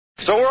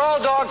So we're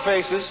all dog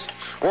faces.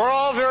 We're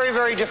all very,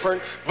 very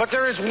different. But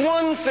there is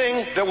one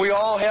thing that we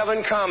all have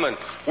in common.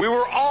 We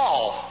were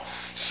all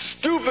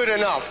stupid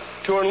enough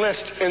to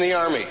enlist in the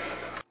Army.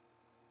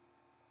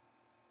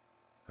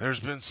 There's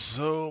been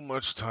so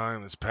much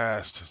time that's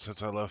passed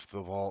since I left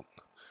the vault.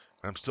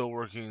 I'm still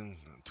working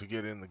to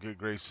get in the good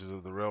graces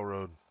of the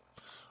railroad.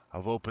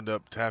 I've opened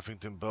up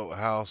Taffington Boat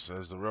House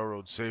as the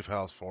railroad safe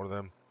house for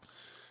them.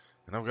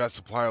 And I've got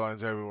supply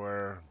lines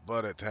everywhere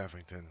but at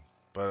Taffington.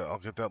 But I'll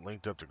get that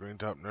linked up to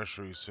Greentop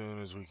Nursery as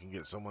soon as we can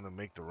get someone to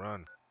make the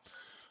run,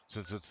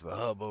 since it's the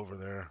hub over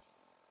there.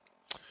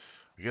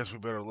 I guess we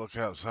better look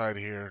outside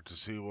here to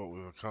see what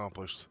we've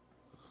accomplished.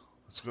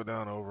 Let's go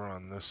down over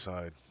on this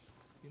side.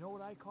 You know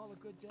what I call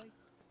a good day?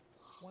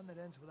 One that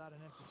ends without an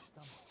empty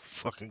stomach.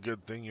 Fucking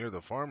good thing you're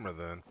the farmer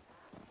then.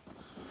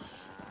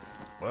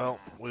 Well,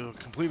 we've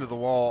completed the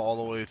wall all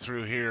the way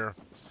through here.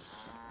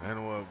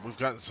 And we've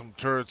gotten some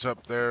turrets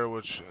up there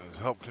which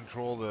help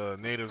control the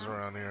natives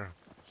around here.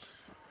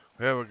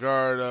 We have a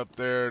guard up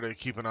there to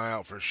keep an eye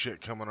out for shit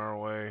coming our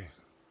way.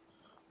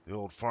 The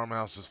old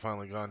farmhouse is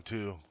finally gone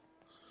too.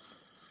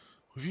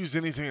 We've used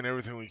anything and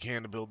everything we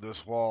can to build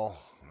this wall.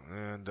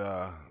 And,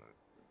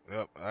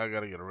 yep, I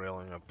gotta get a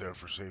railing up there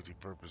for safety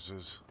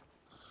purposes.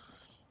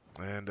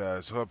 And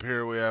so up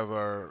here we have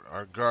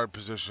our guard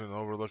position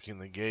overlooking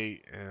the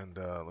gate. And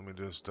let me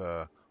just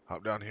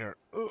hop down here.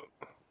 Ugh.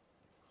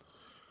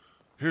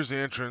 Here's the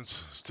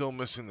entrance. Still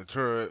missing the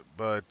turret,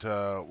 but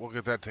we'll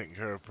get that taken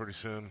care of pretty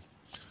soon.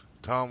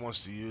 Tom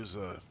wants to use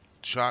a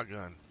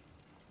shotgun.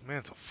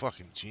 Man's a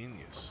fucking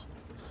genius.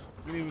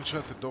 We didn't even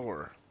shut the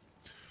door.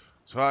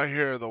 So out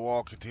here the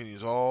wall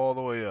continues all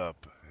the way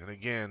up. And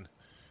again,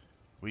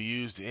 we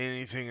used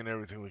anything and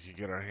everything we could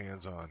get our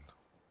hands on.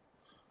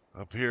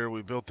 Up here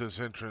we built this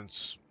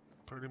entrance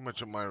pretty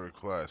much at my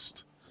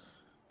request.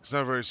 It's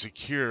not very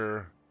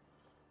secure.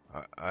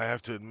 I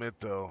have to admit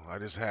though, I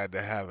just had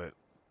to have it.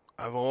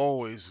 I've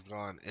always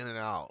gone in and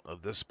out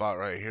of this spot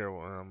right here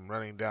when I'm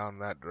running down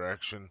that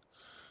direction.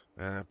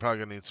 And I'm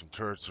probably gonna need some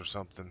turrets or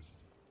something.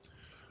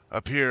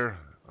 Up here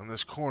on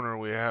this corner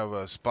we have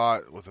a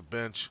spot with a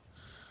bench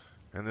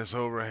and this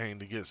overhang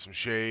to get some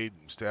shade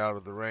and stay out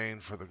of the rain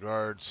for the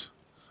guards.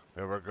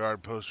 We have our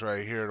guard post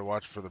right here to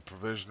watch for the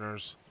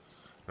provisioners.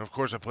 And of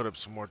course I put up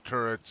some more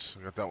turrets.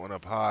 I got that one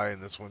up high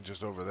and this one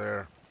just over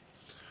there.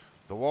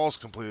 The wall's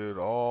completed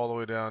all the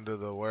way down to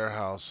the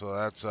warehouse, so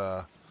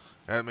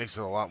that makes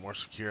it a lot more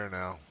secure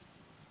now.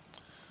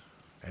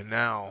 And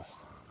now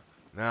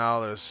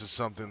this is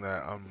something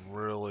that I'm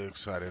really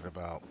excited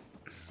about.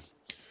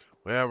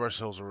 We have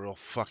ourselves a real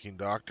fucking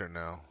doctor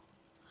now.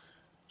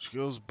 She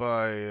goes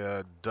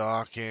by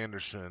Doc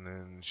Anderson,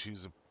 and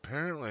she's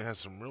apparently has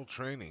some real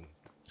training.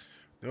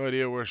 No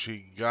idea where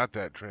she got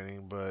that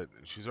training, but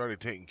she's already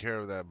taken care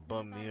of that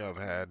bum knee I've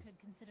had.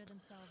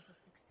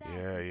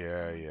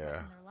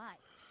 Yeah.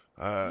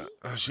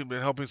 She'd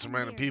been helping some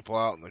random people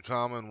out in the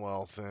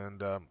Commonwealth,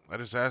 and I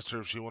just asked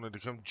her if she wanted to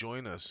come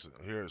join us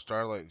here at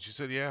Starlight, and she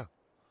said yeah.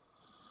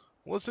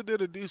 Melissa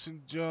did a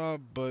decent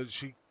job, but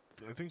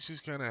I think she's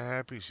kind of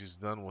happy she's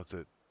done with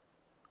it.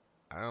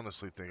 I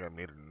honestly think I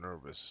made her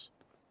nervous.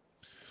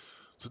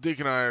 So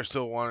Deke and I are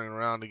still wandering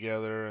around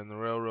together, and the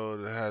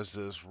railroad has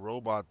this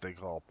robot they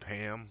call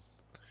Pam.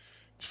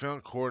 She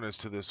found coordinates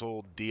to this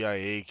old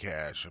DIA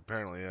cache.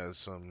 Apparently it has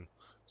some,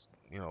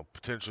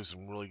 potentially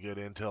some really good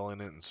intel in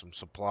it and some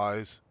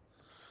supplies.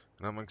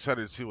 And I'm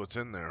excited to see what's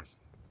in there.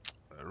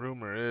 The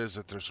rumor is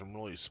that there's some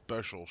really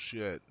special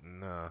shit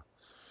and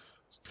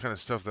kind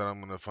of stuff that I'm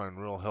going to find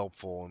real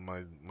helpful in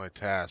my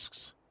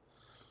tasks.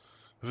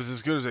 If it's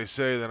as good as they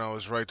say, then I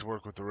was right to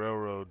work with the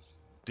railroad.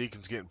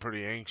 Deacon's getting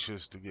pretty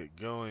anxious to get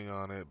going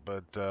on it,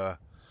 but so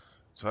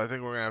I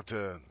think we're going to have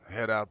to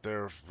head out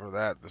there for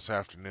that this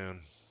afternoon.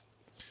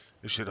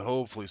 This should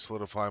hopefully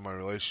solidify my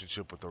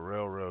relationship with the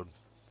railroad.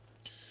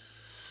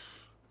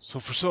 So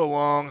for so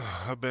long,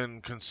 I've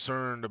been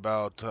concerned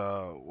about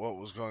what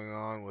was going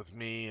on with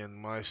me and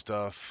my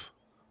stuff.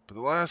 But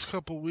the last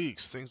couple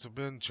weeks, things have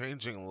been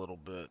changing a little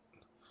bit.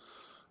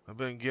 I've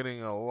been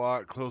getting a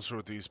lot closer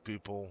with these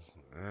people,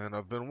 and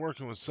I've been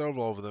working with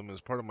several of them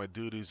as part of my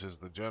duties as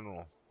the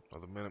general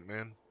of the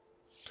Minutemen.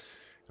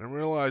 And I'm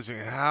realizing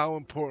how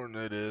important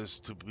it is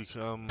to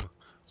become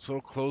so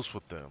close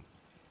with them.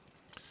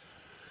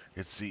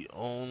 It's the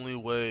only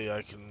way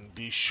I can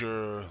be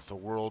sure the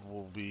world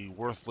will be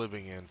worth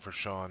living in for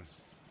Sean.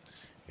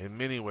 In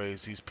many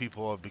ways, these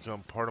people have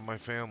become part of my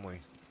family.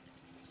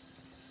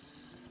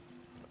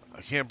 I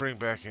can't bring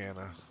back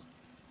Anna,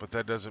 but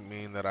that doesn't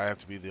mean that I have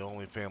to be the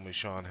only family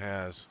Sean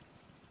has.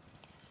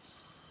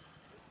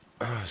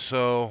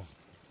 So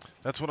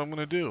that's what I'm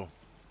going to do.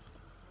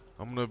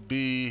 I'm going to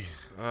be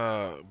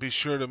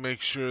sure to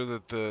make sure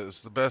that it's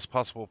the best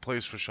possible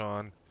place for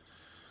Sean.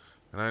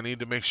 And I need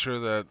to make sure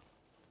that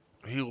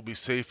he will be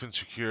safe and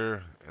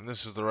secure, and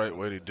this is the right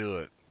way to do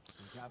it.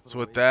 So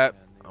with that,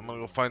 I'm going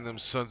to go find them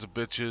sons of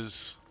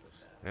bitches,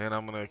 and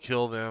I'm going to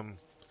kill them,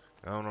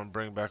 and I'm going to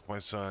bring back my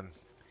son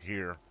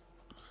here.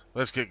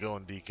 Let's get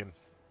going, Deacon.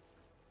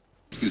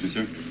 Excuse me,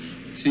 sir.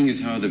 Seeing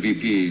as how the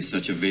VP is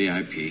such a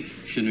VIP,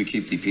 shouldn't we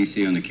keep the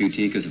PC on the QT?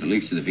 Because if it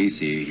leaks to the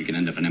VC, you can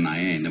end up an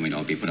MIA, and then we'd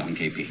all be put on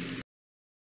KP.